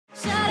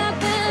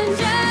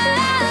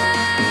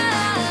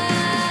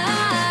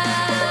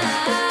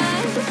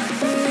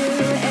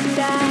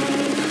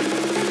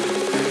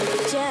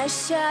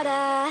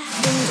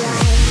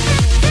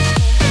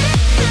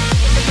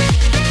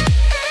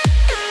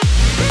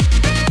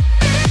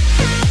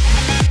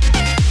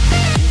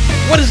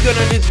What is going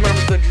on, dudes? My name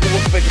is Doug, and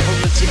welcome back to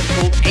Pokemon City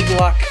called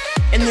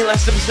Egglocke. In the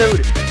last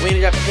episode, we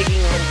ended up taking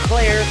on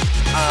Claire.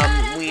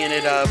 We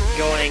ended up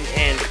going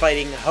and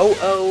fighting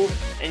Ho-Oh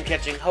and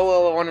catching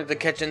Ho-Oh. I wanted to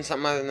catch in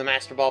something other than the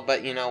Master Ball,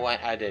 but you know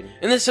what? I didn't.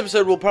 In this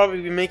episode, we'll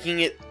probably be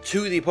making it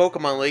to the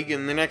Pokemon League.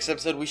 In the next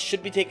episode, we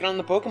should be taking on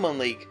the Pokemon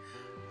League.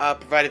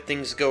 Provided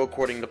things go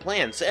according to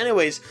plan. So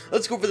anyways,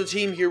 let's go for the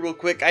team here real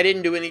quick. I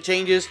didn't do any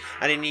changes.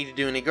 I didn't need to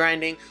do any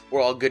grinding.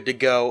 We're all good to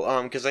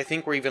go, because I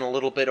think we're even a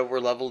little bit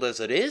over-leveled as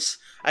it is.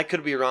 I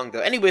could be wrong, though.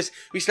 Anyways,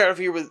 we start off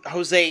here with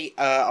Jose,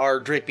 our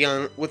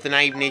Drapion, with the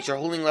Naive Nature,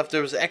 holding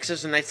leftovers,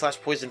 Excess and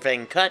Night/Poison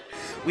Fang Cut.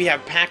 We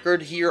have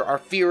Packard here, our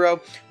Fearow,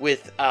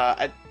 with,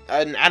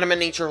 an Adamant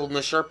Nature holding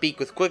the Sharp Beak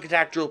with Quick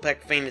Attack, Drill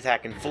Peck, Feint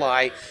Attack, and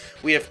Fly.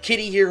 We have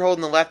Kitty here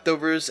holding the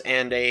Leftovers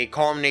and a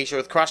Calm Nature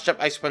with Cross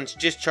Jump, Ice Punch,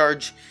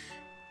 Discharge.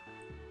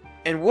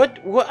 And what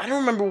I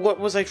don't remember what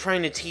was I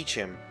trying to teach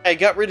him. I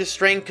got rid of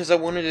Strength because I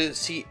wanted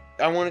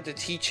to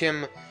teach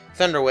him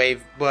Thunder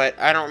Wave, but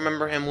I don't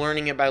remember him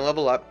learning it by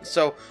level up.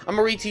 So I'm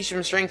gonna reteach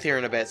him Strength here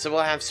in a bit. So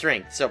we'll have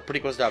Strength. So pretty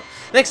cool stuff.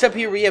 Next up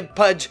here we have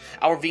Pudge,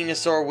 our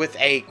Venusaur with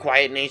a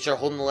Quiet Nature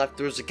holding the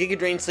Leftovers, a Giga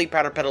Drain, Sleep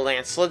Powder, Petal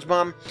Dance, Sludge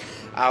Bomb.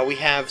 We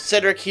have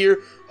Cedric here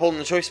holding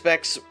the Choice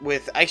Specs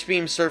with Ice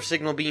Beam, Surf,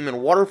 Signal Beam,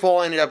 and Waterfall.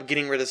 I ended up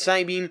getting rid of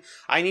Psybeam.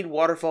 I need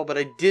Waterfall, but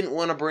I didn't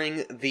want to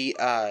bring the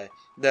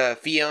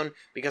Fion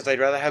because I'd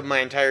rather have my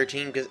entire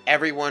team because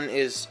everyone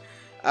is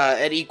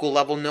at equal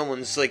level. No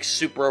one's like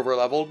super over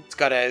leveled. It's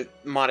got a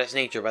modest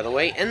nature, by the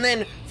way. And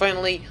then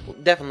finally,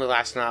 definitely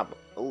last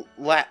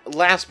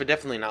but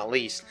definitely not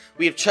least,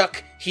 we have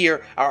Chuck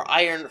here, our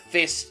Iron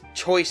Fist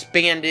Choice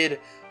Banded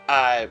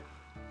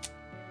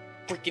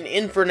freaking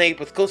Infernape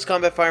with Close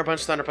Combat, Fire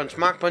Punch, Thunder Punch,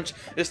 Mach Punch.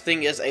 This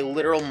thing is a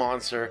literal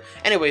monster.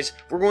 Anyways,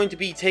 we're going to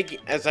be taking,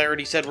 as I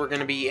already said, we're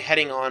going to be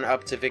heading on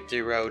up to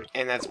Victory Road,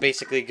 and that's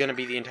basically going to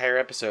be the entire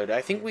episode.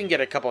 I think we can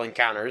get a couple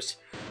encounters.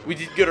 We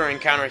did get our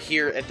encounter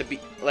here at the,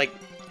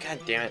 god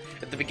damn it,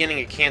 at the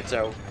beginning of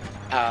Kanto,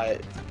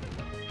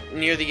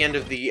 near the end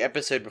of the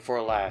episode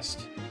before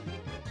last.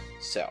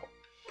 So,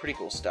 pretty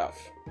cool stuff.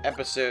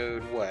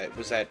 Episode, what,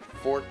 was that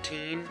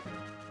 14?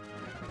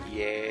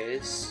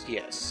 Yes,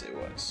 it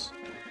was.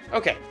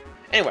 Okay,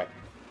 anyway,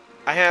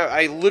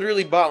 I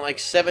literally bought like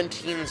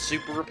 17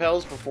 Super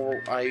Repels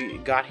before I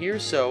got here,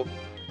 so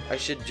I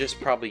should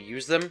just probably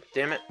use them.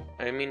 Damn it,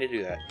 I didn't mean to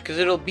do that. Because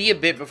it'll be a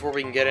bit before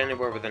we can get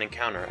anywhere with an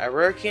encounter. A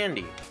rare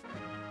candy.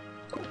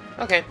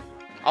 Okay,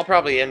 I'll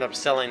probably end up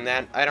selling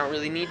that. I don't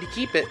really need to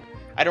keep it.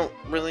 I don't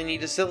really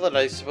need to sell it,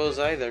 I suppose,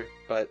 either,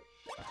 but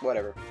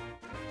whatever.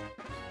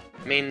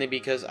 Mainly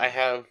because I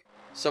have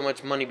so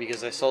much money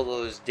because I sold all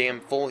those damn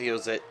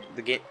folios at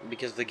the game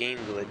because the game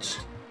glitched.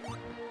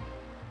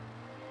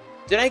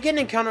 Did I get an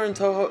encounter in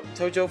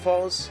Tojo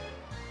Falls?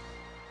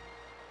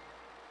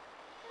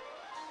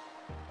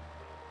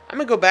 I'm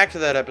gonna go back to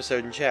that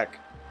episode and check.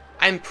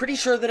 I'm pretty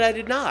sure that I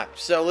did not.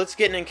 So let's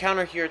get an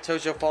encounter here at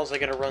Tojo Falls. I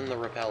gotta run the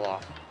rappel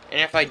off.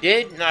 And if I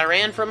did and I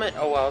ran from it,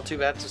 oh well, too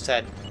bad, so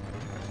sad.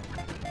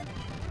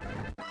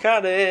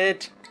 Got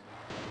it.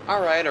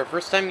 Alright, our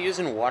first time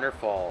using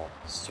Waterfall.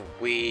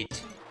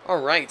 Sweet.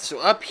 Alright, so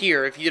up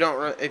here, if you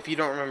don't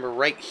remember,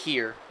 right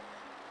here,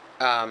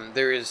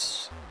 there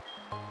is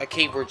a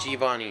cave where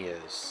Giovanni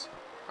is.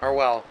 Or,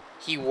 well,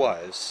 he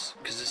was,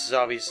 because this is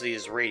obviously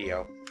his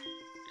radio.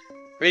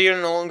 Radio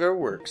no longer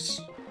works.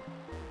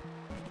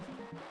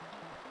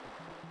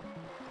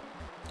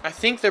 I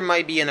think there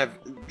might be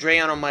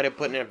Drayano might have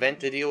put an event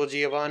to deal with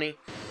Giovanni.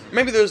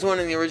 Maybe there's one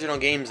in the original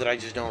games that I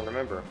just don't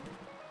remember.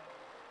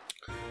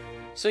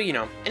 So, you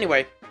know,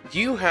 anyway,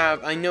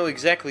 I know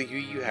exactly who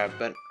you have,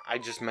 but I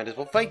just might as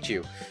well fight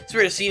you. It's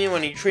rare to see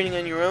anyone. Are you training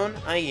on your own?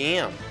 I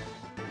am.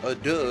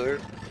 Duh.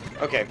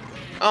 Okay.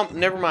 Oh,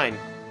 never mind.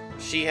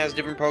 She has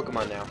different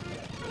Pokemon now.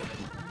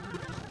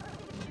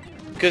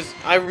 Because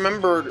I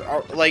remembered,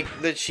 like,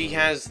 that she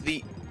has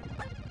the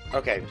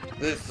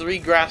 3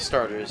 grass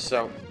starters,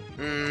 so...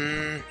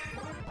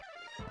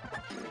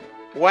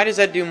 Why does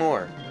that do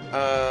more?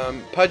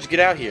 Pudge,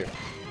 get out here.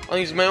 I'll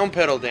use my own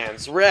Petal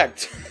Dance.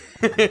 Wrecked.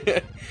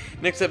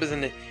 Next up is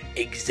an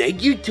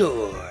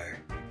Executor.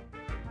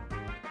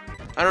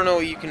 I don't know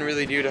what you can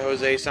really do to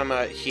Jose, so I'm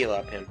gonna heal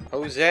up him.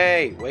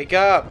 Jose, wake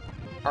up!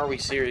 Are we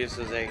serious,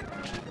 Jose?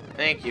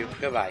 Thank you.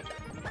 Goodbye.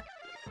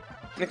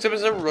 Next up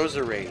is a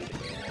Roserade.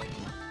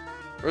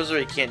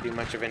 Roserade can't do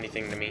much of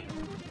anything to me.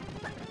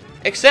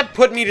 Except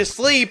put me to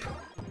sleep!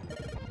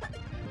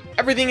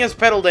 Everything has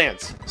Petal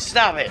Dance.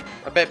 Stop it!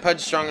 I bet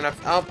Pudge's strong enough.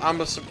 Oh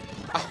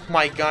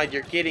my god,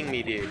 you're kidding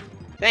me, dude.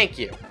 Thank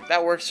you.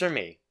 That works for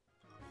me.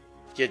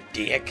 You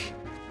dick.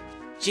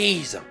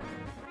 Jeez.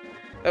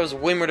 That was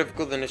way more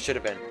difficult than it should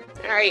have been.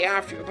 Alright,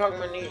 after your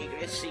Pokemon League,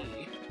 let's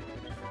see.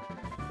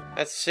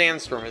 That's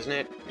Sandstorm, isn't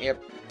it?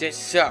 Yep. This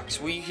sucks.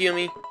 Will you heal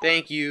me?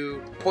 Thank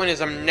you. Point is,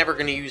 I'm never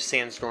going to use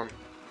Sandstorm.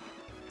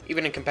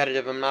 Even in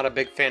competitive, I'm not a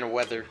big fan of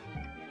weather.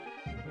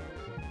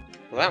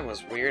 Well, that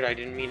was weird. I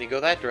didn't mean to go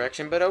that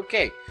direction, but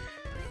okay.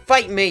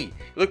 Fight me! You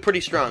look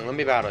pretty strong. Let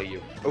me battle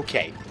you.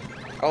 Okay.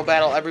 I'll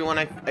battle everyone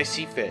I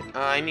see fit.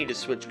 I need to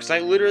switch, because I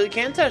literally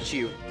can't touch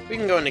you. We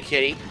can go into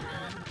Kitty.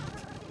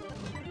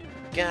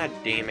 God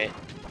damn it.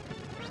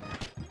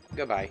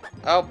 Goodbye.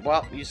 Oh,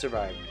 well, you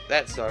survived.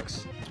 That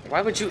sucks.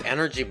 Why would you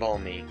energy ball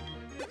me?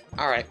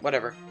 Alright,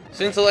 whatever.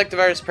 Since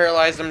Electivire is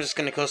paralyzed, I'm just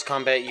gonna close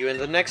combat you in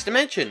the next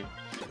dimension.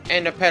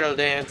 And a pedal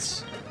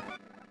dance.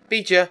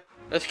 Beat ya.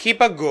 Let's keep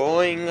it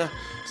going.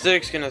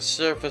 Cedric's gonna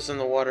surface in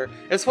the water.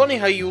 It's funny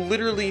how you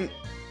literally...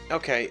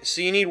 Okay,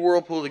 so you need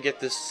Whirlpool to get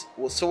this...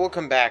 So we'll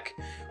come back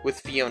with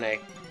Fiona.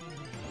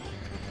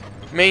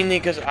 Mainly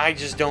because I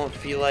just don't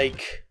feel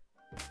like...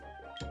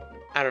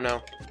 I don't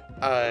know.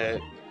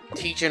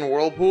 Teaching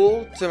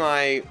Whirlpool to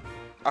my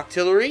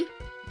Octillery?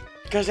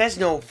 Because that's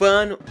no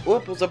fun.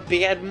 Whirlpool's a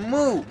bad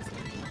move.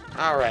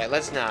 Alright,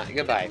 let's not.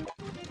 Goodbye.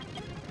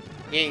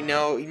 He ain't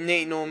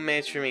no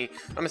match for me.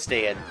 I'm gonna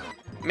stay in.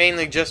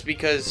 Mainly just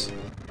because...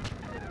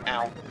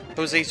 Ow.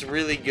 Jose's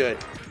really good.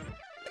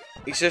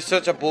 He's just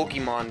such a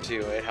Pokemon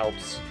too. It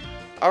helps.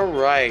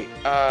 Alright.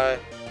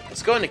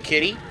 Let's go into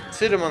Kitty.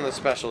 Sit him on the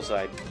special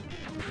side.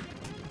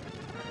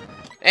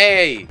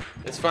 Hey!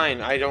 It's fine.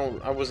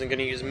 I wasn't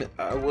gonna use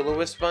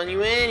Will-O-Wisp on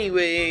you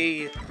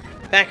anyway.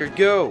 Packard,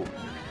 go!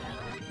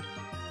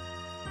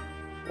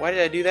 Why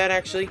did I do that,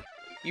 actually?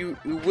 You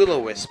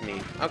Will-O-Wisp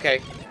me.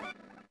 Okay.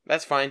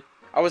 That's fine.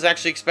 I was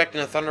actually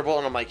expecting a Thunderbolt,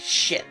 and I'm like,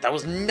 shit, that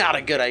was not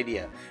a good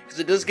idea. Because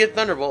it does get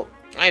Thunderbolt.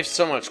 I have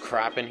so much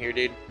crap in here,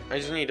 dude. I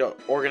just need to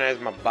organize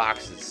my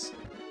boxes.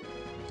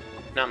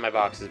 Not my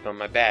boxes, but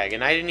my bag.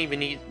 And I didn't even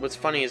need... What's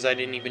funny is I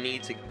didn't even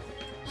need to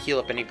heal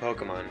up any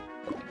Pokemon.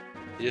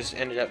 It just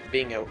ended up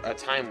being a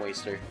time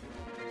waster.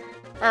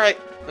 Alright,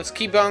 let's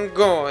keep on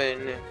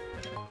going.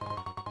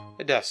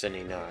 A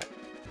Destiny Knot.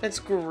 That's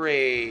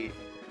great.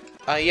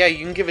 Yeah,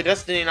 you can give a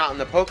Destiny Knot in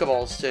the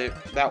Pokeballs to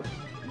that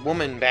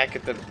woman back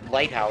at the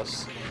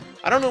lighthouse.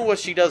 I don't know what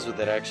she does with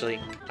it,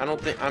 actually.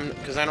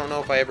 Because I don't know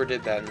if I ever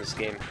did that in this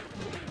game.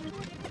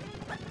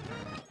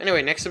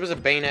 Anyway, next up is a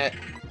Bayonet.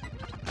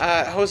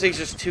 Jose's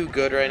just too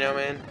good right now,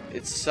 man.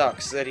 It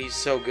sucks that he's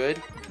so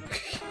good.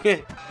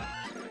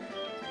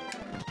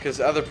 Because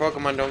other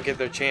Pokemon don't get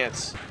their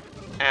chance.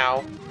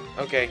 Ow.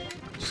 Okay.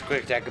 Just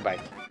quick attack, goodbye.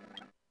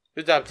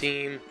 Good job,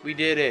 team. We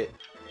did it.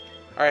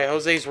 Alright,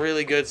 Jose's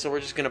really good, so we're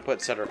just gonna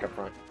put Cedric up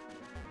front.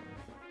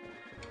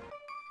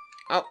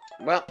 Oh,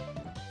 well.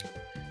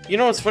 You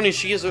know what's funny?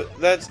 She is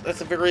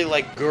that's a very,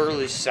 like,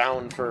 girlish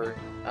sound for,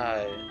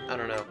 I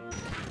don't know.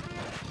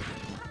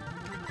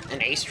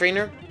 An Ace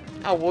Trainer?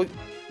 Oh,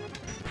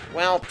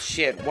 well,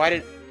 shit. Why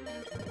did...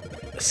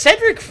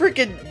 Cedric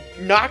freaking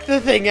knocked the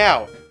thing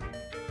out.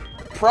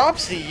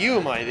 Props to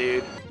you, my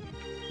dude.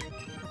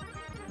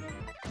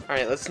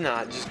 Alright, let's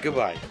not. Just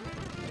goodbye.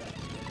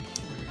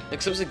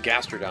 Next up is a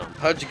Gastrodon.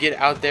 Pudge, get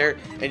out there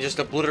and just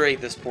obliterate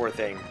this poor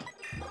thing.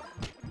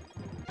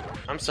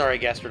 I'm sorry,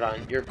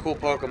 Gastrodon. You're a cool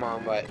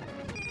Pokemon, but...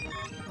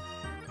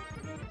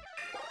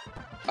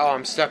 Oh,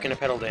 I'm stuck in a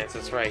Petal Dance.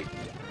 That's right.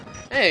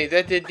 Hey,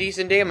 that did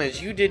decent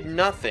damage. You did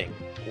nothing.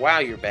 Wow,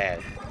 you're bad.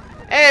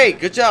 Hey,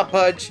 good job,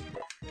 Pudge.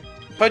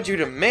 Pudge, you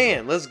the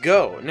man. Let's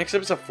go. Next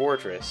up is a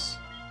Fortress.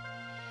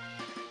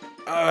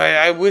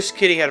 I wish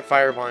Kitty had a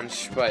Fire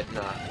Punch, but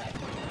nah.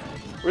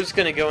 We're just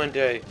gonna go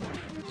into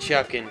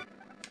Chuckin'.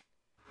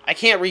 I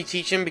can't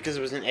reteach him because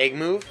it was an egg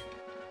move,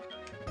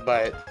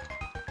 but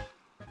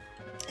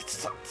it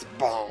sucks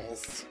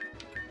balls.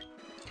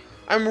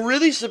 I'm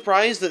really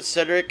surprised that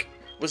Cedric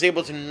was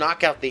able to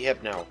knock out the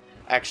Hypno,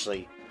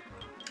 actually,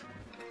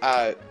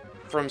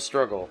 from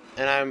Struggle,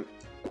 and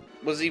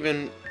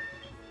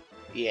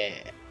yeah.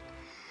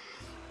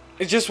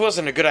 It just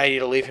wasn't a good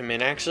idea to leave him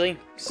in, actually,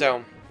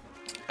 so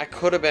I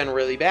could have been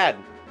really bad.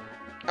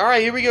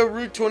 Alright, here we go,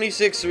 Route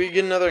 26, so we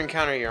get another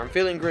encounter here. I'm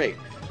feeling great.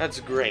 That's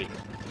great.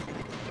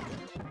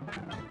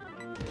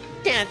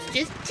 That's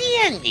just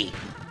dandy.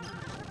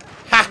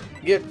 Ha!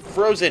 Get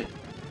frozen.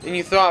 And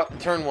you thought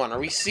turn 1. Are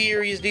we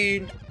serious,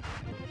 dude?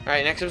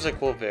 Alright, next up is a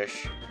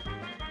Quillfish.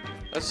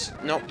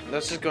 Nope,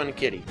 let's just go into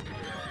Kitty.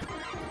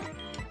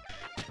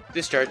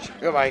 Discharge.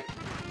 Goodbye.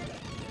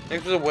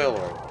 Next is a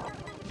Wailord.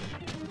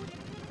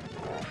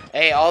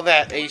 Hey, all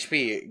that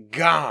HP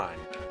gone.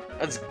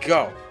 Let's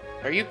go.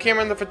 Are you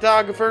Cameron the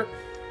photographer?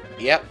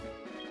 Yep.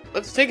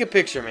 Let's take a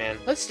picture, man.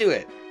 Let's do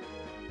it.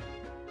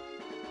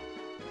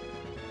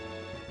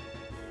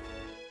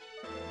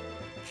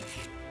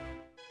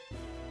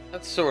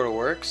 That sort of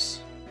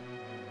works.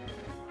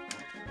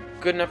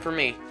 Good enough for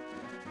me.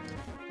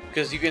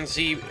 Because you can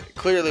see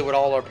clearly what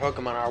all our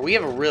Pokemon are. We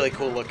have a really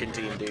cool looking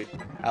team, dude.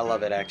 I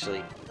love it,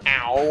 actually.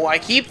 Ow! I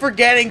keep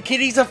forgetting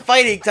Kitty's a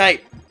fighting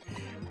type!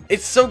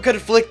 It's so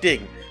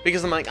conflicting.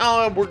 Because I'm like,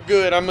 oh, we're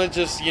good. I'm gonna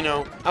just,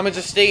 I'm gonna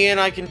just stay in.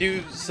 I can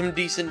do some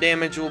decent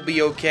damage. We'll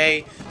be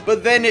okay.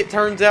 But then it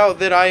turns out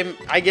that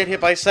I get hit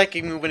by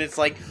Psychic Move, and it's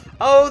like,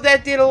 oh,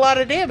 that did a lot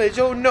of damage.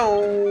 Oh,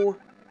 no.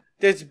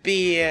 That's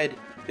bad.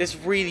 That's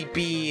really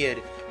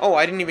bad. Oh,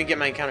 I didn't even get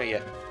my encounter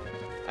yet.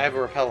 I have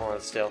a Repel on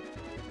it still.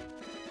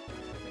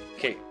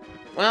 Okay.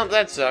 Well,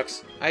 that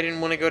sucks. I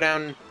didn't want to go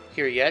down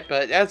here yet,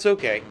 but that's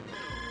okay.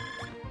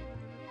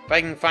 If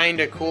I can find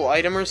a cool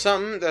item or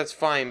something, that's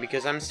fine,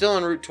 because I'm still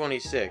on Route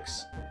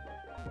 26.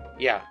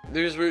 Yeah,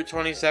 there's Route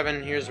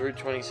 27, here's Route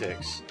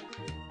 26.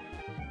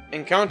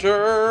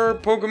 Encounter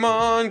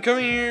Pokemon, come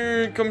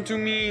here, come to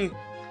me.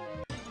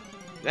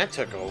 That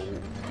took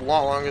a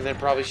lot longer than it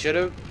probably should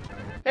have.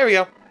 There we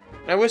go.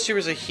 I wish there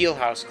was a heal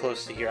house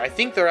close to here. I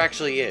think there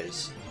actually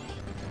is.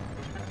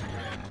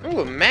 Ooh,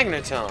 a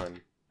Magneton.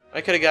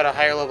 I could have got a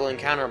higher level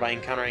encounter by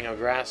encountering a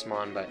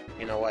Grassmon, but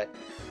you know what?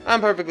 I'm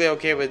perfectly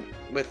okay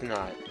with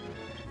not.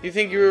 You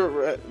think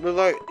you're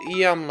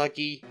yeah, I'm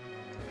lucky.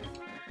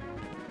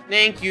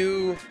 Thank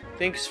you.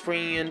 Thanks,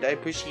 friend. I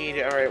appreciate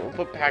it. Alright, we'll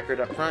put Packard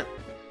up front.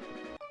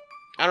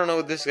 I don't know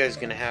what this guy's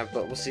gonna have,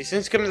 but we'll see.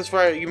 Since coming this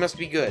far, you must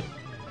be good.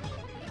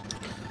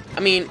 I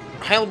mean,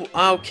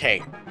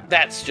 okay.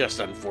 That's just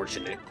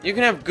unfortunate. You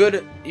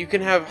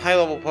can have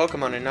high-level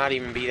Pokemon and not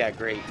even be that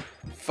great.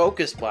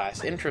 Focus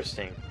Blast,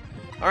 interesting.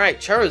 Alright,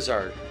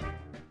 Charizard.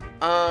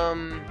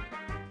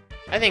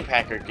 I think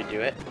Packard could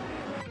do it.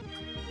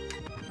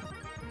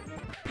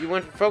 You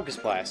went for Focus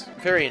Blast.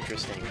 Very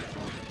interesting.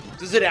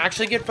 Does it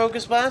actually get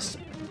Focus Blast?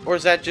 Or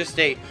is that just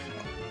a...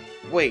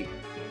 Wait,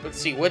 let's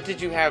see, what did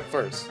you have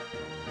first?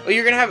 Oh,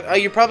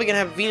 you're probably gonna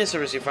have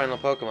Venusaur as your final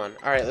Pokemon.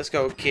 Alright, let's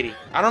go, Kitty.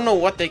 I don't know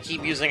what they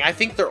keep using. I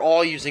think they're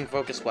all using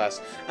Focus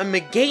Blast. A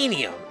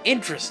Meganium!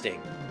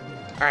 Interesting.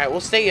 Alright, we'll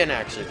stay in,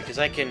 actually, because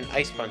I can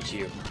Ice Punch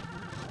you.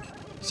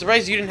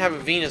 Surprised you didn't have a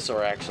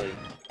Venusaur, actually.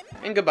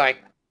 And goodbye.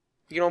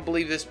 You don't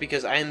believe this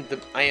because I am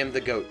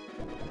the goat.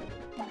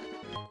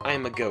 I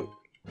am a goat.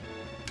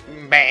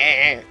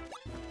 Bah!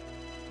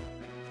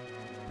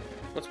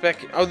 What's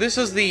back? Oh, this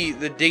is the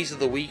days of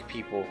the week,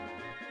 people.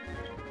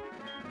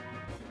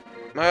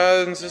 My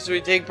brothers and sisters, we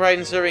take pride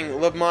in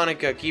serving. Love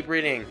Monica. Keep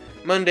reading.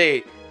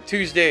 Monday,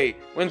 Tuesday,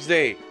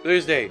 Wednesday,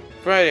 Thursday,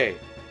 Friday.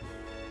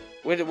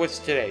 What's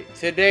today?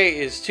 Today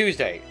is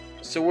Tuesday.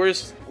 So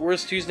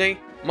where's Tuesday?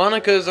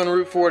 Monica is on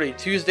Route 40.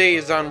 Tuesday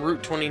is on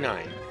Route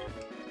 29.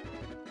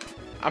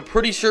 I'm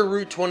pretty sure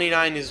Route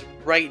 29 is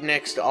right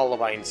next to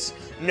Olivines.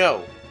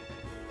 No.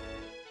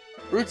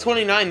 Route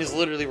 29 is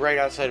literally right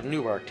outside of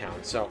Newbark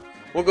Town, so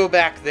we'll go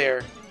back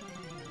there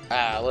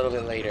a little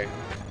bit later.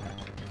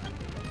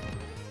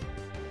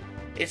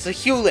 It's a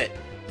Hewlett!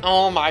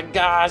 Oh my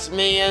gosh,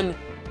 man!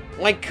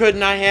 Why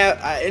couldn't I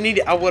have...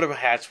 I would have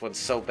hatched one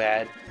so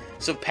bad.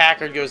 So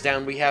Packard goes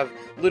down, we have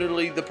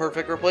literally the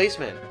perfect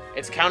replacement.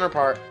 Its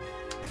counterpart.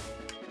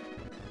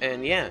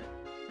 And yeah.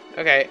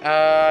 Okay,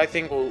 I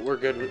think we're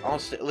good. I'll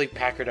leave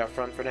Packard up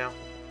front for now.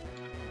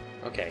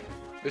 Okay.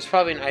 There's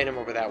probably an item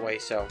over that way,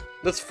 so...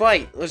 Let's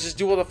fight! Let's just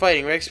do all the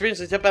fighting. Right? Experience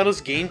the tip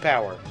battles gain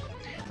power.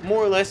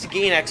 More or less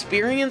gain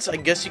experience? I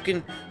guess you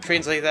can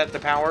translate that to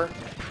power.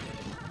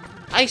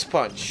 Ice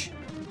Punch!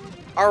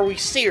 Are we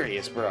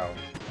serious, bro?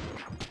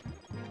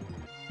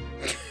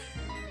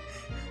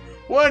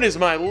 What is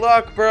my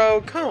luck,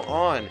 bro? Come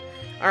on.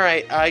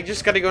 Alright, I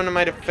just gotta go into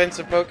my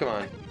defensive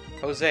Pokemon.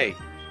 Jose.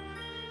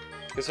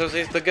 Because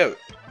Jose's the GOAT.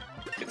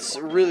 It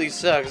really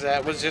sucks.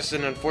 That was just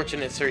an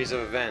unfortunate series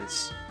of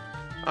events.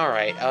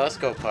 Alright, let's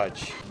go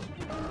Pudge.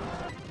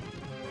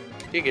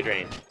 Giga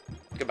Drain.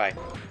 Goodbye.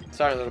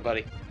 Sorry, little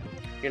buddy.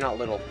 You're not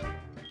little.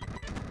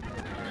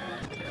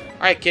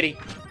 Alright, kitty.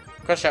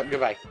 Crush up,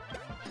 goodbye.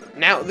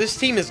 Now, this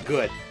team is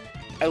good.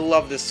 I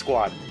love this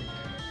squad.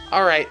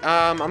 Alright,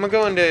 I'm gonna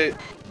go into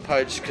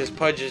Pudge, because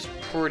Pudge is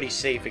pretty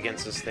safe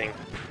against this thing.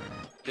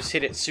 Just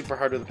hit it super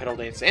hard with the Petal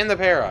Dance. And the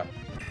Para.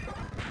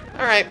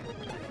 Alright.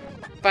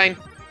 Fine.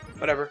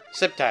 Whatever.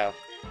 Sceptile.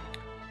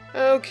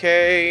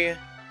 Okay.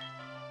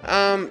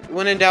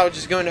 When in doubt,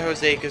 just go into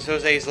Jose, because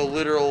Jose is a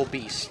literal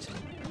beast.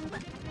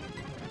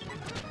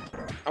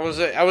 I was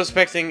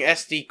expecting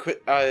SD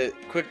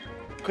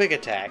quick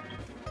attack.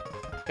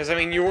 Because, I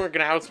mean, you weren't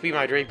going to outspeed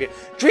my Drapion.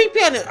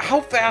 Drapion,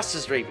 how fast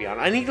is Drapion?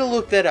 I need to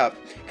look that up.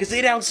 Because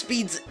it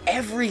outspeeds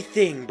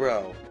everything,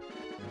 bro.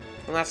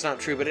 Well, that's not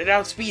true, but it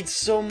outspeeds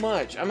so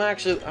much. I'm going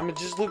to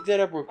just look that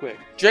up real quick.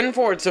 Gen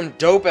 4 had some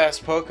dope-ass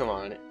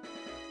Pokemon.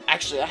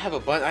 Actually, I have a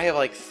bunch. I have,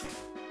 like,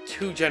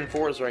 2 Gen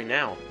 4s right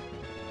now.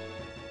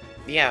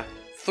 Yeah,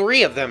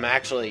 3 of them,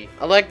 actually.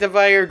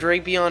 Electivire,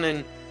 Drapion,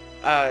 and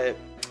an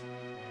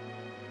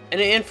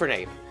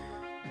Infernape.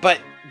 But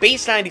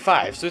base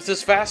 95, so it's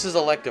as fast as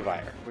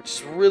Electivire, which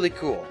is really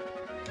cool.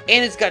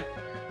 And it's got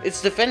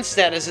its defense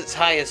stat as its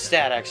highest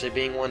stat, actually,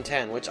 being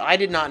 110, which I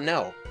did not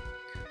know.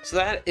 So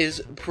that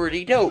is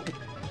pretty dope,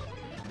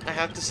 I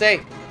have to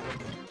say.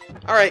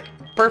 Alright,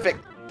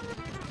 perfect.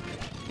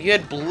 You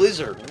had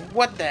Blizzard.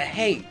 What the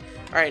hey?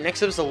 Alright,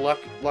 next up is the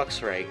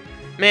Luxray.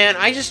 Man,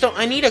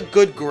 I need a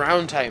good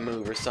ground type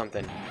move or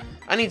something.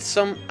 I need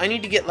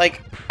to get,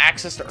 like,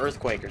 access to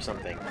Earthquake or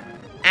something.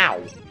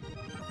 Ow.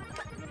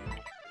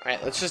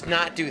 Alright, let's just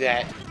not do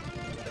that.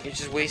 You're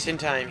just wasting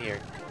time here.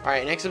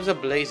 Alright, next up is a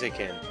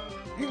Blaziken.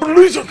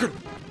 Blaziken!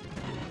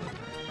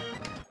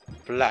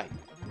 Fly.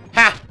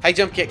 Ha! High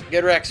jump kick.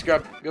 Get wrecked,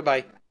 scrub.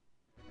 Goodbye.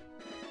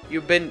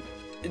 You've been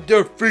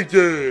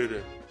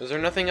defeated! Is there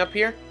nothing up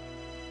here?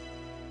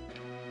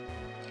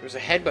 There's a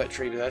headbutt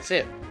tree, but that's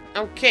it.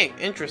 Okay,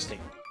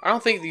 interesting. I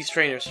don't think these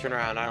trainers turn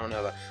around. I don't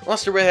know that.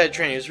 Lost a redhead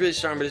trainer. It was really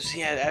strong, but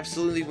he had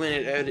absolutely win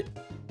it.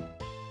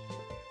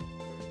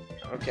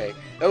 Okay.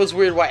 That was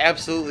weird why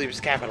absolutely was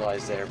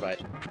capitalized there, but...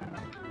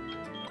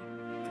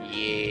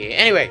 Yeah.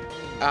 Anyway,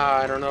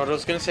 I don't know what I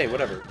was gonna say.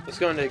 Whatever. Let's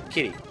go into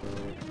Kitty.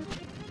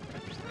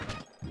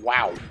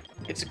 Wow.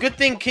 It's a good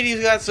thing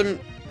Kitty's got some...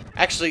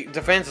 Actually,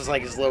 defense is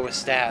like his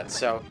lowest stat,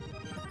 so...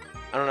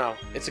 I don't know.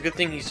 It's a good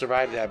thing he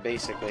survived that,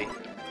 basically.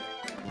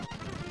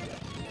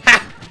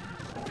 Ha!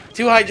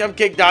 2 high jump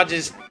kick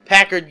dodges.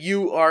 Packard,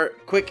 you are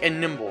quick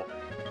and nimble.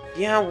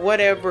 Yeah,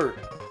 whatever.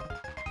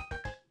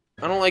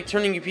 I don't like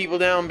turning you people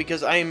down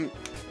because I'm...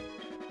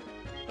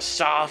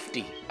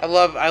 softy. I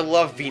love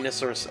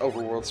Venusaur's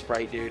overworld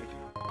sprite, dude.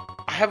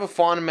 I have a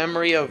fond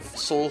memory of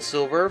Soul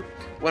Silver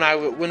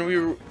when we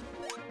were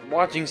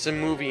watching some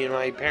movie and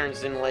my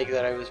parents didn't like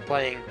that I was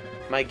playing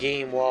my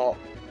game while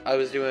I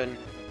was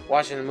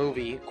watching the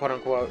movie, quote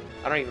unquote.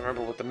 I don't even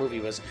remember what the movie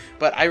was,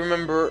 but I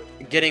remember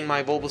getting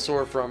my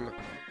Bulbasaur from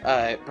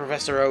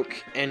Professor Oak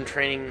and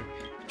training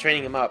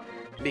him up,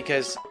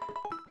 because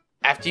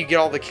after you get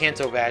all the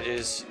Kanto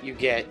badges, you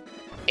get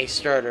a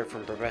starter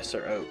from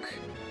Professor Oak.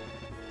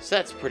 So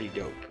that's pretty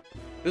dope.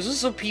 There's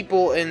also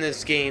people in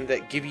this game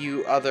that give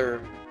you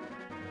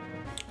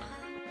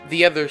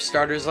the other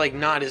starters, like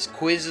not as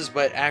quizzes,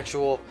 but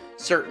actual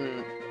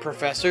certain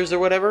professors or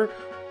whatever.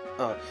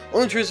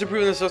 Only truths to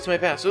prove themselves to my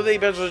past. So they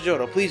Bachelor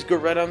Johto, please go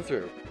right on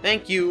through.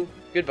 Thank you.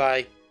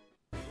 Goodbye.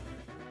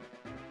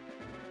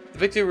 The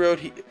Victory Road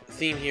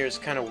theme here is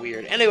kind of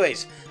weird.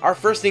 Anyways, our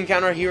first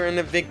encounter here in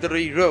the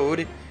Victory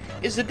Road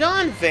is the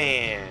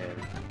Donphan.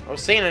 I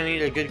was saying I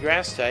need a good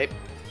grass type.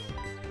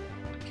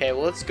 Okay,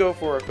 well, let's go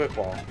for a quick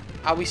ball.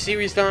 Are we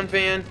serious,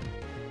 Donphan?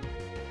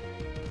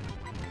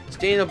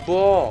 Stay in the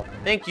ball.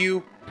 Thank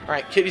you.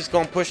 Alright, Kitty's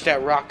gonna push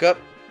that rock up.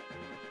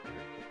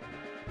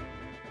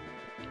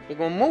 We're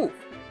gonna move.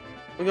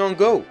 We're gonna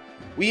go.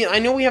 I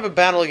know we have a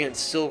battle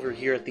against Silver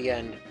here at the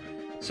end,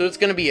 so it's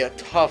gonna be a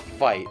tough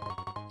fight.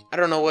 I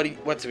don't know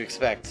what to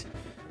expect.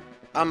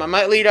 I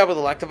might lead out with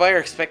Electivire,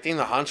 expecting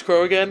the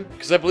Honchkrow again,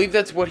 because I believe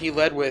that's what he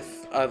led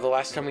with the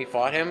last time we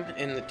fought him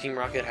in the Team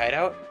Rocket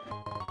hideout.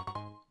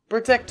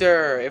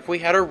 Protector! If we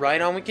had a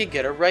Rhydon, we could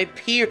get a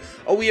Rhyperior.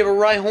 Oh, we have a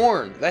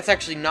Rhyhorn. That's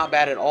actually not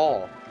bad at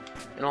all,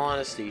 in all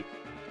honesty.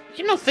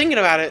 You know, thinking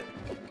about it,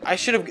 I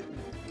should have...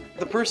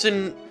 The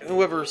person,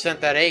 whoever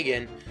sent that egg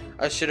in,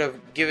 should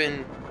have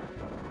given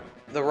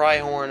the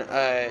Rhyhorn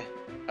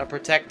a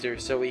Protector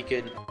so we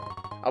could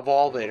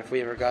evolve it if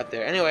we ever got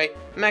there. Anyway,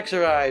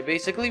 Maxerai,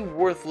 basically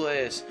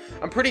worthless.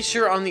 I'm pretty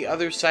sure on the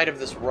other side of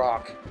this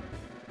rock,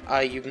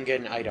 you can get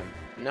an item.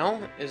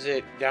 No? Is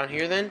it down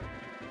here then?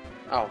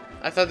 Oh,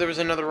 I thought there was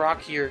another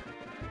rock here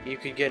you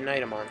could get an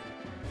item on.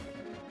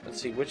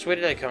 Let's see, which way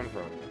did I come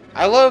from?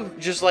 I love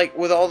just like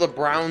with all the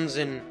browns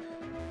and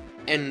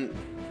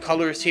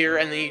colors here,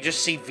 and then you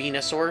just see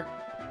Venusaur.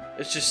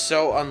 It's just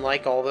so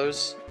unlike all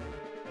those.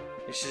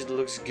 It just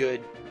looks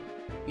good.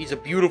 He's a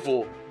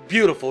beautiful,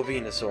 beautiful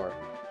Venusaur.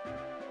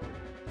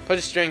 Pudge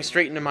is staring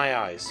straight into my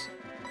eyes.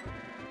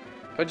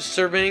 Pudge is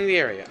surveying the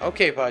area.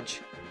 Okay, Pudge.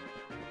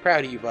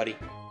 Proud of you, buddy.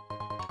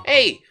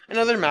 Hey!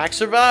 Another max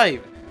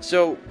survive!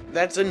 So,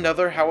 that's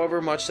another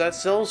however much that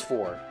sells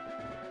for.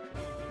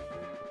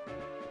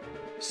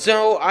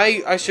 So,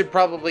 I should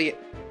probably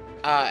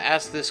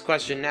ask this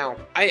question now.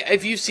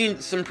 If you've seen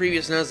some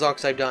previous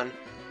Nuzlockes I've done,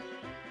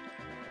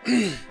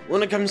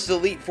 when it comes to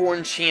Elite Four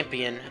and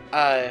Champion,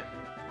 I've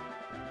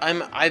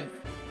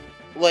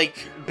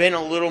like been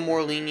a little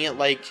more lenient.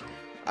 Like,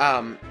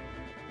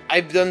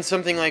 I've done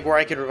something like where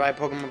I could revive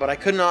Pokemon, but I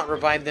could not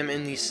revive them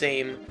in the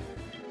same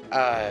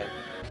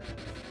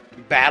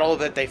battle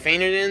that they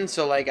fainted in.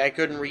 So like I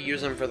couldn't reuse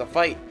them for the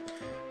fight,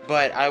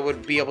 but I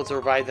would be able to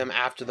revive them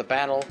after the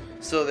battle,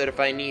 so that if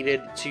I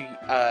needed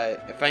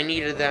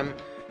them,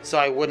 so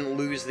I wouldn't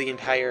lose the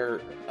entire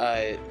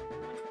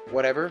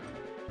whatever.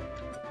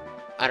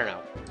 I don't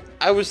know.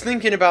 I was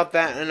thinking about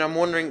that, and I'm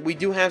wondering, we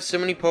do have so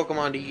many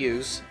Pokemon to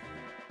use,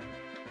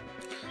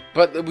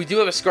 but we do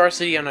have a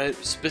scarcity on a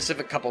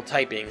specific couple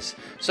typings.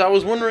 So I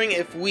was wondering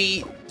if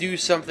we do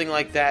something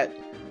like that,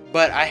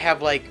 but I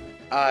have like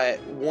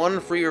one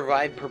free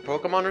revive per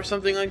Pokemon or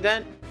something like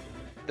that,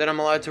 that I'm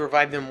allowed to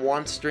revive them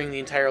once during the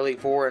entire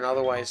Elite Four, and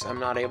otherwise I'm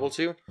not able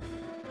to.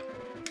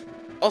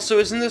 Also,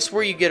 isn't this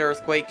where you get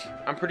Earthquake?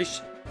 I'm pretty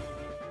sure.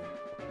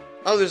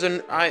 Oh, there's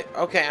an...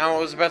 Okay, I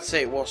was about to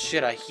say, well,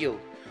 shit, I healed.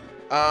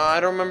 I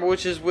don't remember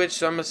which is which,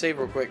 so I'm gonna save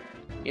real quick.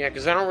 Yeah,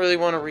 because I don't really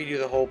want to redo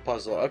the whole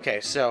puzzle. Okay,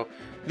 so,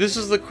 this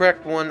is the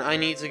correct one. I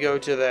need to go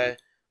to the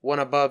one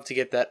above to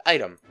get that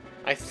item.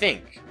 I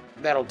think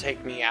that'll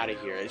take me out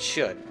of here. It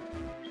should.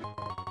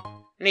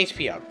 An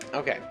HP up.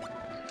 Okay.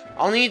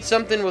 I'll need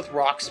something with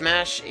Rock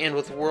Smash and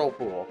with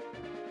Whirlpool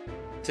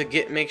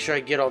to make sure I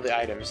get all the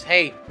items.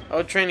 Hey,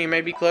 oh, training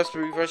may be close to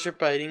refresh your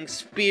fighting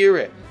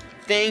spirit.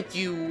 Thank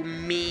you,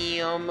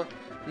 ma'am.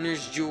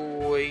 Nurse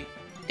Joy.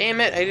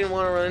 Damn it, I didn't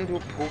want to run into a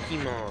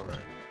Pokemon.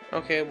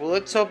 Okay, well,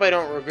 let's hope I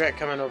don't regret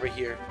coming over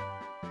here.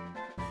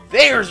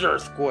 There's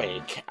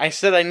Earthquake! I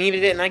said I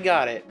needed it, and I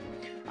got it.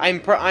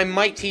 I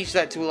might teach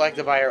that to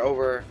Electivire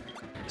over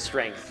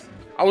Strength.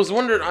 I was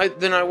wondering,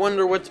 I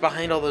wonder what's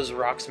behind all those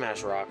Rock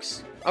Smash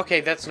rocks.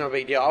 Okay, that's no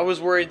big deal. I was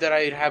worried that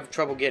I'd have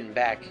trouble getting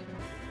back.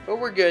 But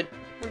we're good.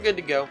 We're good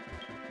to go.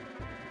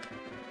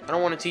 I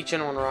don't want to teach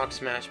anyone Rock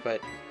Smash,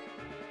 but...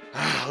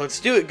 let's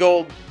do it,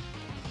 Gold.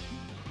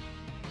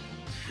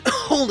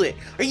 Hold it!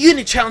 Are you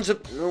gonna challenge the...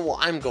 Well,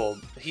 I'm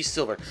Gold. He's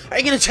Silver. Are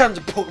you gonna challenge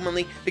the Pokemon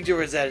League?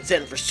 Victory is at its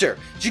end for sure.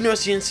 Did you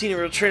notice you didn't see any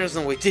real trainers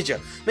on the way, did you?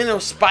 Man, no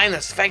spine.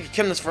 That's the fact you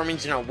came this far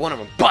means you're not one of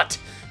them. But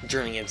the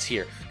journey ends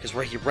here. Because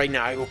right here, right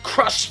now, I will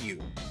crush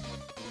you.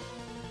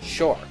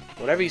 Sure.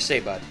 Whatever you say,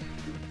 bud.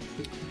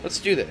 Let's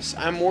do this.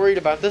 I'm worried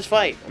about this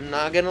fight. I'm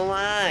not gonna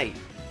lie.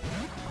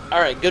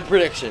 Alright, good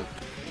prediction.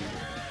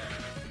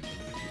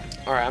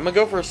 Alright, I'm gonna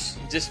go for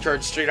a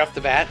discharge straight off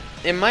the bat.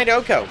 It might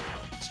OHKO.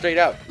 Straight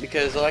up.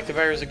 Because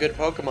Electivire is a good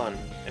Pokemon.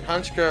 And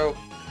Honchkrow,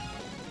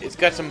 it's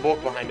got some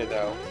bulk behind it,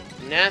 though.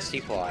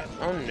 Nasty Plot.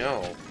 Oh,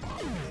 no.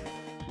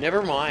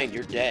 Never mind.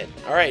 You're dead.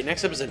 Alright,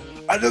 next up is an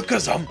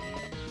Alakazam.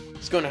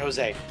 Let's go into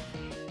Jose.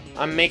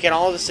 I'm making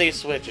all the safe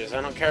switches.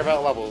 I don't care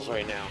about levels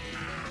right now.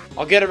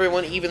 I'll get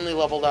everyone evenly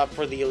leveled up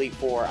for the Elite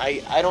Four.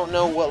 I don't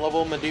know what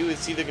level I'm going to do.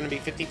 It's either going to be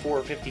 54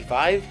 or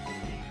 55.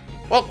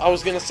 Well, I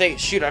was going to say,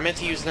 shoot, I meant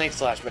to use Night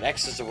Slash, but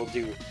X-Scissor will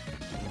do.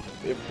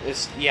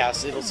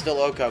 Yes, it'll still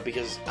OHKO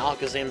because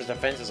Alakazam's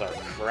defenses are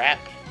crap.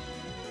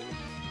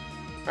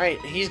 Alright,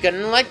 he's got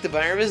an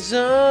Electivire of his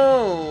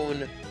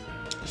own.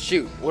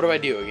 Shoot, what do I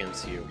do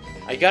against you?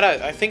 I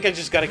think I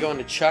just gotta go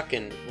into Chuck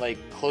and, like,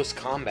 close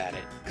combat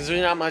it. Because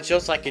there's not much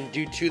else I can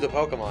do to the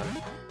Pokemon.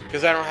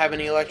 Because I don't have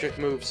any electric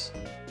moves.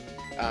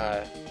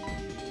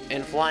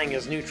 And flying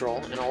is neutral,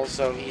 and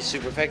also he's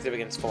super effective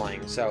against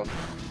flying, so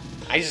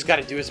I just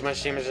gotta do as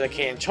much damage as I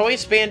can.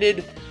 Choice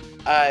Banded,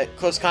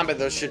 close combat,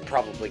 those should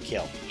probably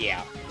kill.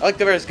 Yeah.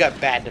 Electivire's got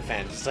bad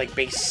defense. It's like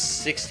base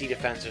 60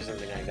 defense or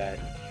something like that.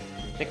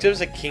 Next up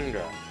is a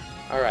Kingdra.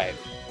 Alright.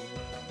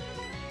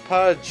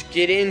 Pudge,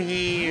 get in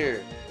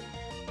here!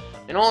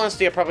 In all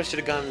honesty, I probably should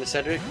have gone into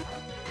Cedric.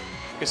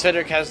 Because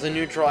Cedric has the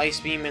neutral Ice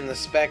Beam and the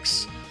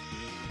specs.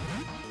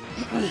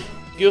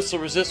 He also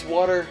resists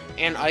water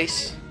and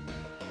ice.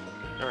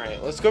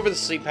 Alright, let's go for the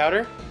Sleep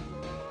Powder.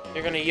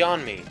 You're gonna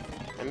yawn me.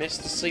 I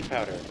missed the Sleep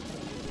Powder.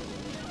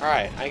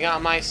 Alright, I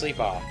got my sleep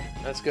off.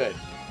 That's good.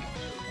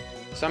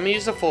 So I'm gonna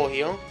use the full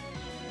heal.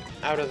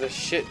 Out of the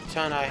shit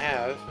ton I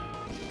have.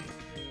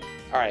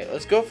 Alright,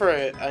 let's go for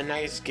a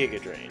nice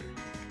Giga Drain.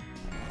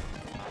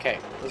 Okay,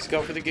 let's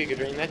go for the Giga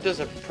Drain. That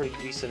does a pretty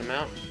decent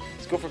amount.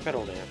 Let's go for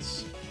Petal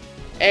Dance.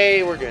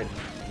 Hey, we're good.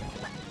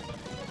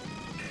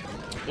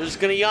 They're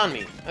just gonna yawn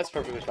me. That's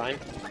perfectly fine.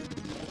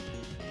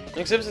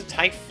 Next up is a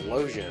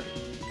Typhlosion.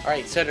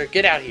 Alright, Cedric,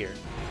 get out here.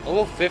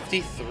 Level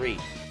 53.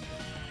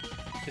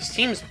 This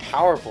team's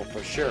powerful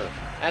for sure.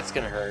 That's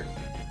gonna hurt.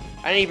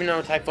 I didn't even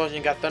know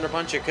Typhlosion got Thunder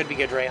Punch. It could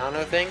be a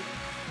Drayano thing.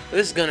 But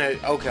this is gonna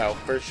OHKO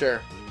for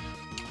sure.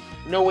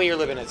 No way you're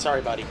living it.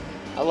 Sorry, buddy.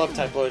 I love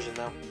Typhlosion,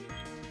 though.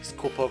 He's a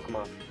cool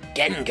Pokemon.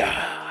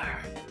 Gengar!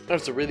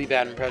 That's a really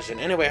bad impression.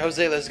 Anyway,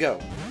 Jose, let's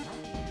go.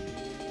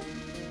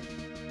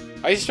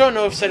 I just don't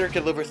know if Cedric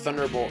could live with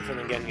Thunderbolt from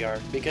the Gengar,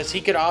 because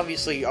he could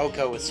obviously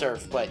OHKO with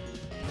Surf, but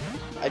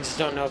I just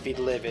don't know if he'd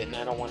live it, and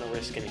I don't want to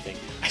risk anything.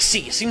 I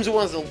see! It seems it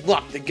was the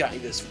luck that got you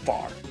this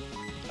far.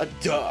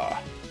 Duh.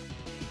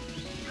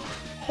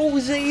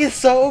 Jose is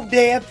so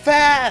damn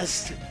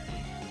fast!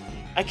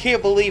 I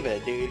can't believe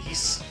it, dude.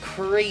 He's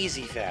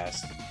crazy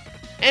fast.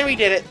 And we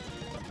did it!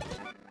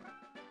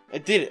 I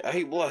did it. I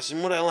hate loss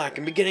and what I lack.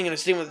 I'm beginning to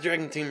stay with the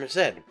Dragon Tamer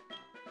said.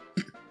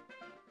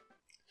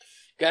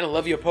 Gotta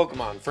love your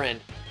Pokemon, friend.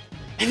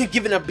 I haven't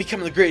given up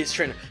becoming the greatest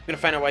trainer. I'm gonna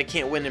find out why I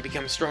can't win and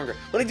become stronger.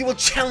 What I do will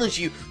challenge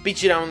you,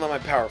 beat you down with all my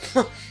power.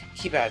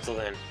 Keep at it till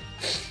then.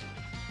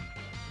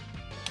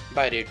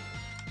 Bye, dude.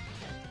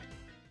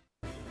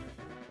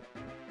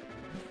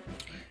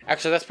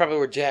 Actually, that's probably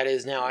where Jad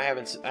is now. I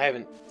haven't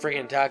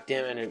freaking talked to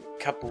him in a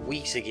couple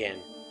weeks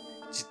again.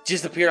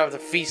 Just appeared off the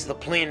face of the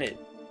planet.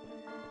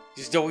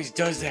 Just always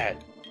does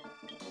that.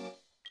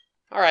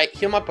 Alright,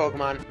 heal my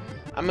Pokemon.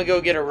 I'm gonna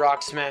go get a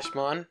Rock Smash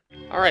Mon.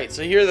 Alright,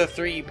 so here are the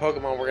 3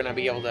 Pokemon we're gonna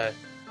be able to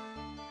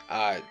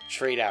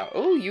trade out.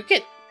 Oh, you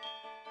get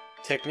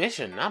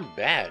Technician, not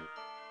bad.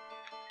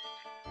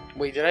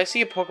 Wait, did I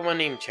see a Pokemon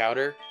named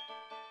Chowder?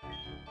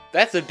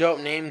 That's a dope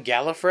name,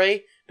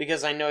 Gallifrey,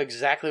 because I know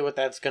exactly what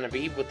that's gonna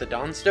be with the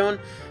Dawnstone,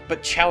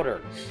 but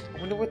Chowder. I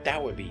wonder what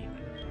that would be.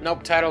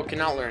 Nope, Tidal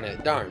cannot learn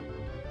it, darn.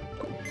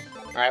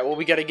 Alright, well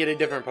we gotta get a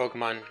different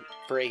Pokemon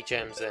for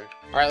HMs then.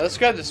 Alright, let's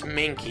grab this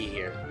Mankey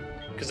here.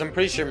 Because I'm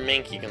pretty sure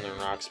Mankey can learn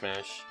Rock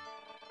Smash.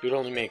 It would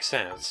only make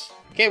sense.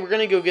 Okay, we're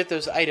gonna go get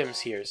those items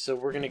here. So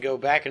we're gonna go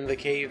back into the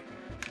cave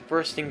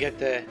first and get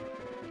the...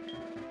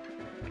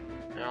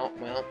 Oh,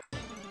 well.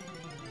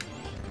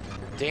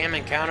 Damn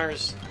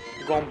encounters.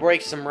 We're gonna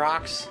break some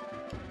rocks.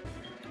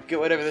 Get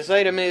whatever this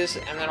item is,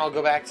 and then I'll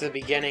go back to the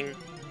beginning.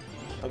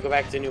 I'll go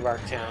back to New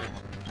Bark Town.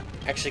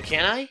 Actually,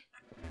 can I?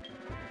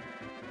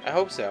 I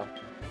hope so.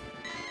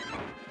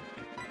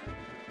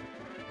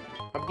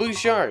 A blue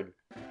shard.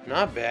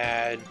 Not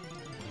bad.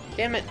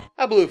 Damn it,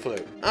 a blue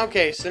flute.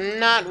 Okay, so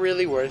not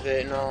really worth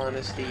it in all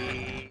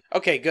honesty.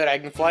 Okay, good, I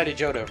can fly to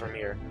Johto from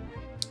here.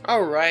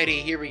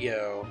 Alrighty, here we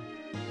go.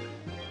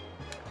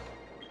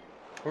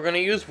 We're gonna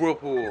use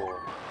Whirlpool.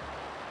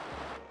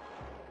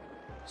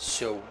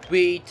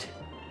 Sweet.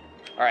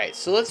 Alright,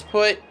 so let's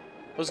put...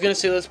 I was gonna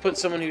say let's put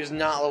someone who's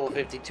not level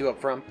 52 up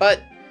front,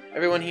 but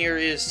everyone here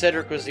is...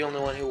 Cedric was the only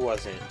one who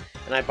wasn't.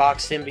 And I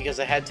boxed him because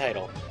I had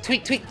title.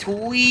 Tweet, tweet,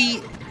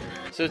 tweet!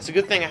 So it's a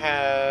good thing I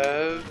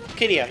have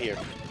Kitty out here.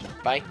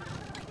 Bye.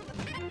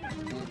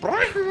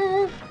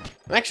 I'm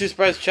actually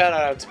surprised Chad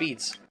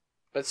outspeeds.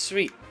 But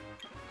sweet.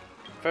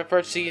 If I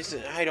first sees,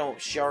 I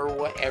don't sure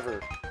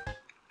whatever.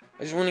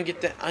 I just want to get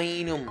the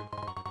item.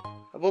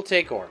 I will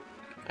take ore.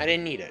 I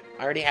didn't need it.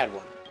 I already had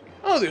one.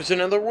 Oh, there's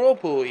another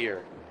whirlpool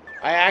here.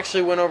 I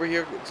actually went over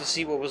here to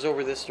see what was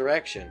over this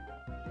direction.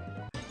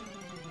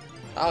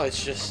 Oh,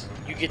 it's just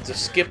you get to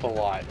skip a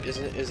lot.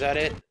 Is that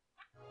it?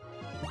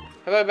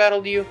 Have I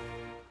battled you?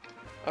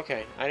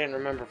 Okay, I didn't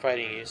remember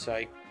fighting you, so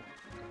I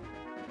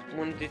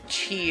wanted to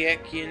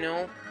check, you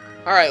know.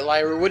 All right,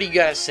 Lyra, what do you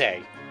gotta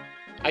say?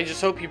 I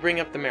just hope you bring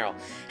up the Meryl.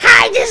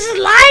 Hi, this is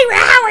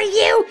Lyra. How are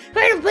you?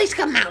 We're at a place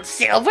called Mount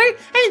Silver. I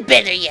haven't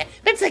been there yet,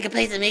 but it's like a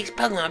place that makes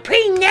Pokemon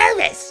pretty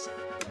nervous.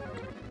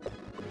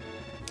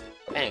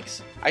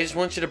 Thanks. I just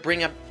want you to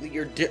bring up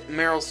your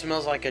Meryl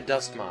smells like a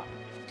dust mop.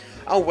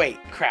 Oh wait,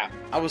 crap.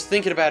 I was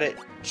thinking about it.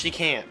 She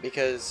can't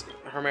because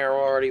her Meryl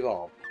already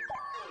evolved.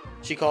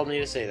 She called me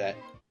to say that.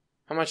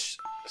 How much?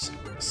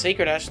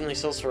 Sacred Ash only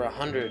sells for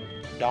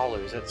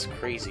 $100. That's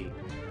crazy.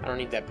 I don't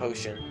need that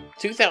potion.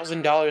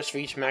 $2,000 for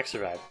each max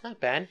survive. Not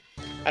bad.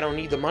 I don't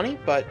need the money,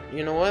 but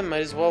you know what? Might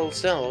as well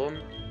sell them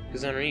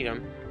because I don't need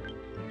them.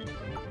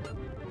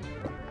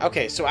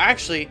 Okay, so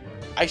actually,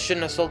 I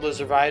shouldn't have sold those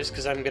revives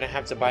because I'm gonna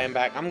have to buy them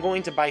back. I'm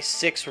going to buy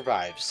 6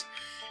 revives,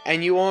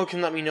 and you all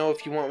can let me know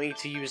if you want me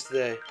to use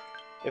the,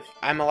 if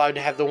I'm allowed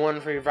to have the 1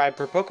 free revive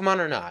per Pokemon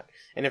or not.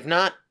 And if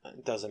not,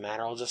 it doesn't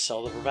matter. I'll just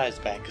sell the revives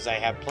back because I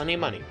have plenty of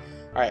money.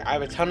 All right, I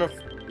have a ton of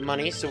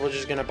money, so we're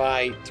just gonna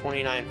buy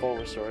 29 full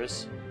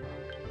restores.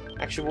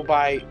 Actually, we'll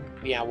buy...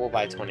 Yeah, we'll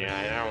buy 29.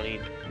 I don't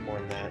need more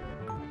than that.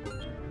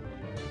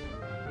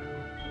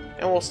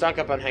 And we'll stock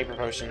up on Hyper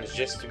Potions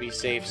just to be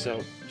safe,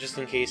 so... Just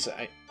in case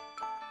I...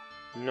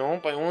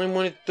 Nope, I only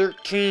wanted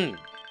 13!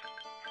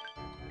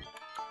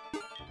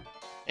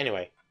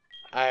 Anyway.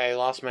 I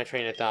lost my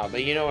train of thought,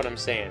 but you know what I'm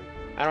saying.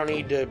 I don't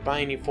need to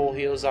buy any full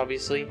heals,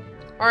 obviously.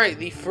 Alright,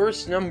 the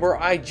first number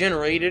I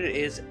generated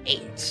is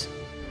 8.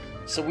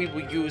 So we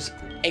will use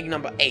egg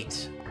number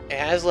 8. It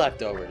has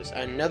leftovers.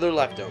 Another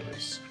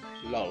leftovers.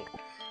 Lol.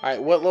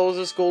 Alright, what level is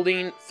this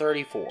Goldeen?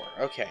 34.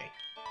 Okay.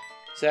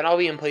 So that'll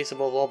be in place of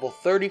a level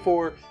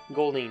 34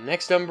 Goldeen.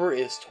 Next number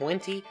is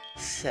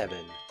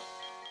 27.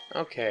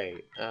 Okay.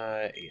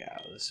 Yeah,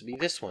 this would be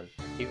this one.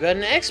 You've got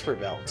an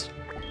expert belt.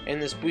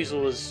 And this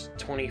Weasel is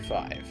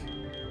 25.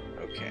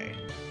 Okay.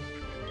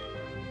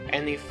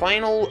 And the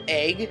final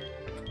egg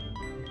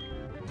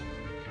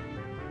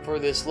for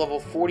this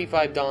level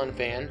 45 Dawn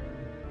fan.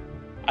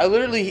 I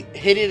literally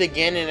hit it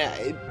again and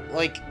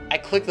I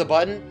clicked the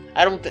button.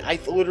 I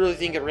literally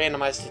think it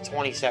randomized to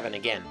 27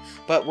 again.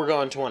 But we're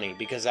going 20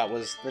 because that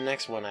was the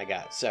next one I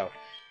got. So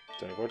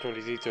 24,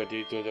 23,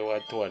 22,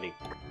 21, 20.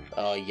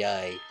 Oh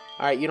yay.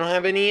 Alright, you don't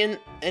have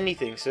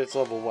anything, so it's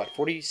level what?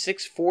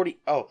 46, 40?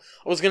 Oh,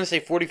 I was gonna say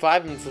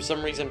 45 and for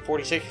some reason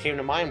 46 came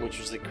to mind, which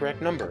was the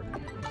correct number.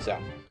 So,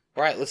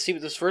 alright, let's see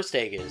what this first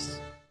egg is.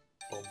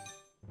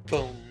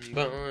 Boom,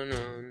 boom, na,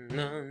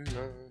 na,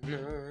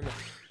 na,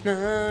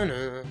 na,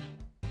 na.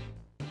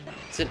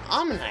 It's an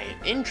Ammonite.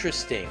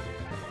 Interesting.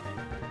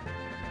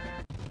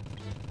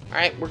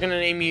 Alright, we're gonna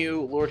name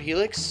you Lord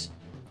Helix.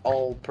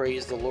 All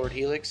praise the Lord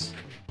Helix.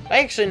 I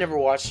actually never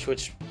watched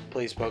Twitch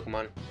Plays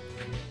Pokemon.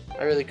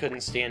 I really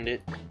couldn't stand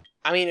it.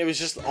 I mean, it was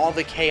just all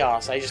the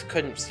chaos. I just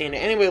couldn't stand it.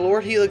 Anyway,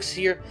 Lord Helix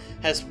here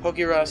has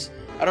Pokerus.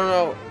 I don't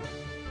know.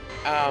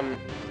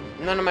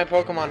 None of my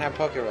Pokemon have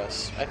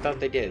Pokerus. I thought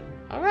they did.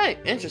 Alright,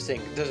 interesting.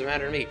 It doesn't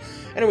matter to me.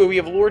 Anyway, we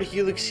have Lord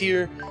Helix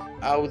here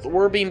with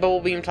Orb Beam, Bubble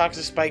Beam,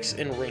 Toxic Spikes,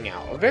 and Ring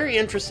Out. A very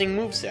interesting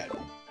moveset.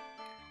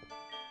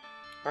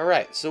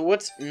 Alright, so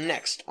what's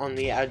next on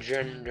the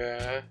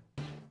agenda?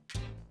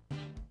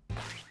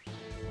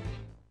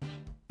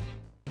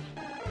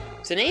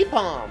 It's an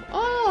Apom!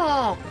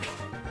 Oh!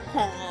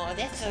 Oh,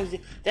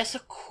 that's a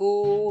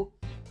cool...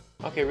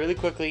 Okay, really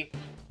quickly,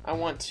 I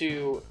want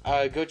to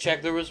go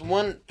check. There was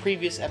one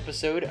previous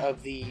episode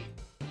of the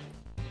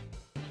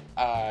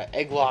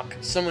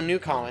Egglocke. Someone new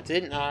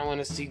commented, and I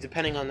want to see,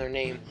 depending on their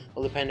name,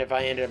 will depend if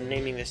I end up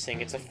naming this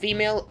thing. It's a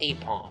female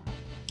Apom.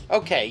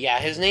 Okay, yeah,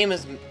 his name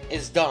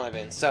is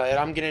Donovan, so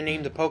I'm gonna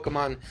name the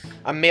Pokemon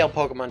a male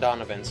Pokemon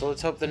Donovan. So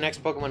let's hope the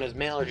next Pokemon is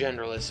male or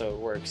genderless, so it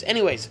works.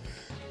 Anyways,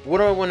 what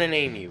do I want to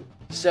name you?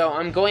 So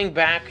I'm going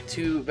back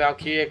to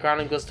Valkyria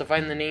Chronicles to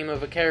find the name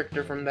of a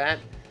character from that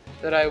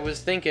I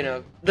was thinking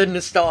of. The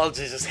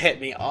nostalgia just hit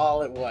me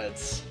all at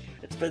once.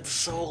 It's been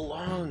so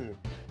long.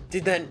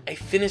 I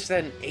finished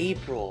that in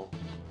April.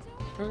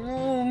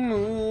 Oh,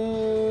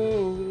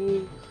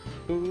 move,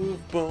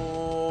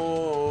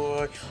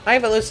 boy. I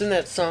haven't listened to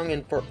that song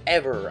in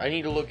forever. I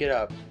need to look it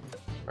up.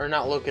 Or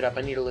not look it up,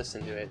 I need to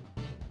listen to it.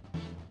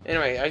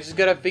 Anyway, I just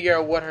gotta figure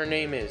out what her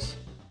name is.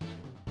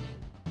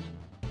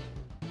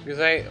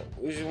 Because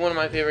she's one of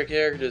my favorite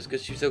characters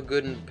because she's so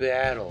good in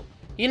battle.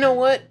 You know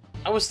what?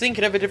 I was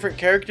thinking of a different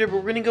character, but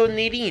we're gonna go with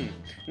Nadine.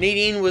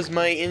 Nadine was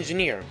my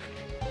engineer.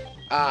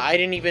 I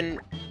didn't even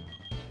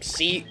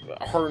see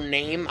her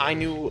name. I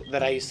knew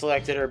that I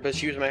selected her, but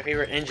she was my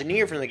favorite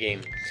engineer from the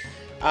game.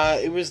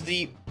 It was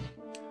the...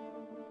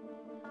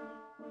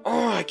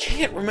 Oh, I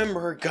can't remember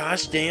her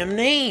gosh damn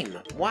name.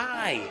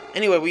 Why?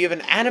 Anyway, we have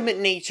an Adamant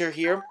Nature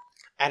here.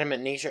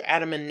 Adamant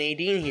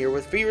Nadine here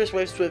with Furious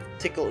Wave, Swift,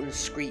 Tickle, and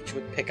Screech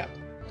with Pickup.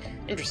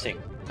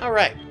 Interesting.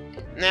 Alright.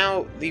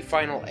 Now, the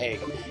final egg.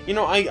 You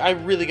know, I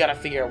really gotta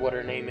figure out what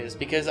her name is,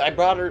 because I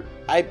brought her...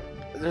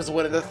 There's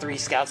one of the 3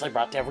 scouts I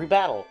brought to every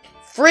battle.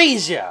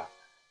 Frisia!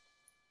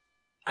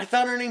 I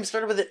thought her name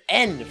started with an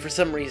N for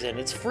some reason.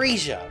 It's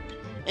Frisia.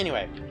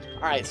 Anyway.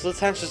 Alright, so let's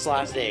hatch this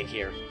last egg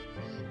here.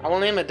 I will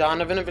name it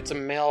Donovan if it's a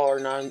male or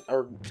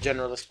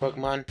generalist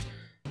Pokemon,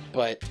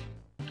 but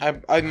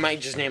I might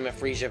just name it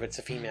Frisia if it's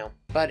a female.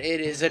 But it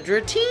is a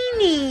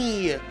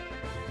Dratini!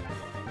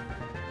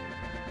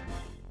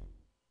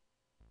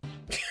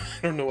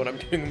 I don't know what I'm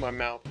doing with my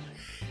mouth.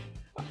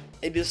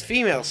 It is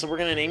female, so we're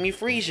gonna name you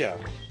Frisia.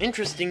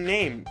 Interesting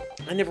name.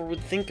 I never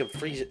would think of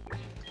Frisia.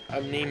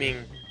 Of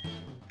naming...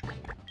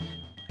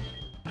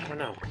 I don't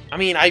know. I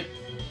mean,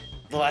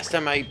 the last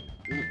time I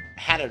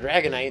had a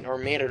Dragonite, or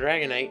made a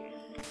Dragonite,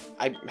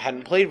 I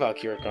hadn't played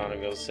Valkyrie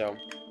Chronicles, so...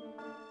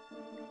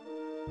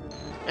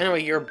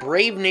 Anyway, you're a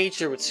brave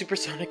nature with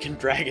Supersonic and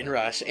Dragon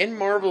Rush, and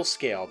Marvel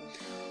Scale.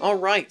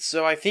 Alright,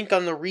 so I think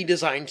on the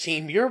redesign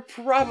team, you're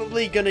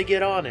probably gonna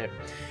get on it.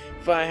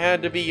 If I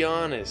had to be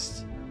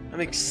honest.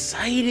 I'm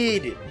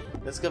excited!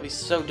 That's gonna be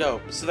so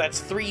dope. So that's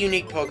 3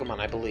 unique Pokemon,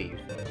 I believe.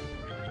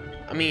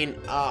 I mean,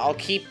 I'll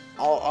keep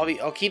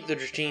the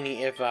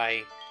Dratini if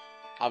I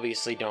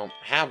obviously don't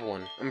have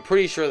one. I'm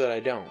pretty sure that I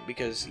don't,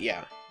 because,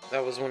 yeah,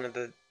 that was one of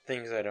the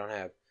things I don't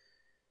have.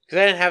 Because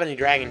I didn't have any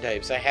Dragon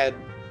types. I had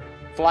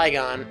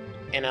Flygon,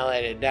 and I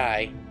let it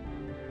die.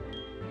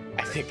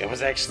 I think that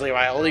was actually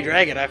my only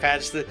Dragon I've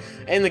hatched,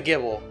 and the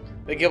Gibble.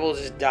 The Gibble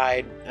just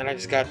died, and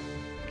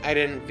I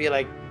didn't feel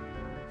like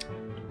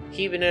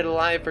keeping it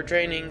alive for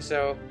training,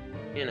 so,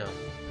 you know.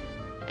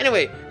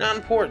 Anyway, not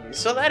important.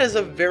 So that is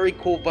a very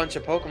cool bunch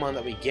of Pokemon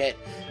that we get.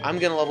 I'm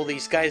gonna level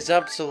these guys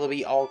up so they'll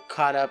be all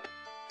caught up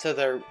to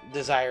their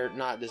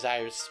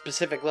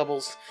specific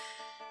levels.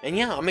 And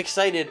yeah, I'm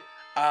excited.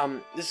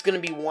 This is gonna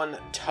be one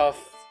tough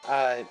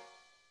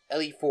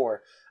Elite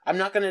Four. I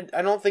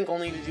don't think I'll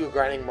need to do a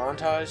grinding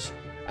montage.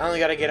 I only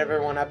gotta get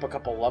everyone up a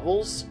couple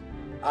levels.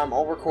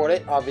 I'll record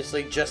it,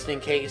 obviously, just in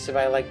case if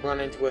I, like, run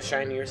into a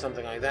shiny or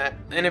something like that.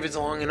 And if it's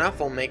long enough,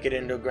 I'll make it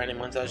into a grinding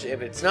montage.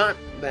 If it's not,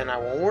 then I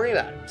won't worry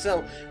about it.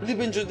 So, if you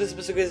enjoyed this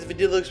episode, guys, if you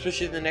did, look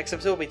especially in the next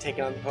episode, we'll be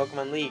taking on the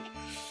Pokemon League.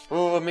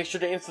 Oh, make sure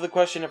to answer the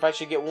question if I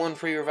should get 1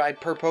 free revive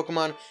per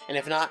Pokemon, and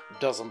if not,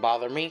 doesn't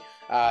bother me.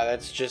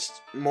 That's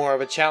just more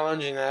of a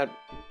challenge, and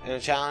a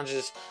challenge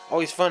is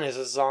always fun,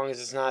 as long as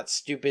it's not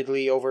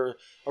stupidly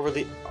overly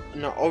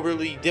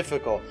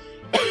difficult.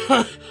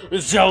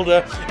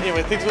 Zelda.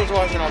 Anyway, thanks so much for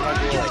watching. I'll talk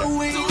to you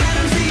later.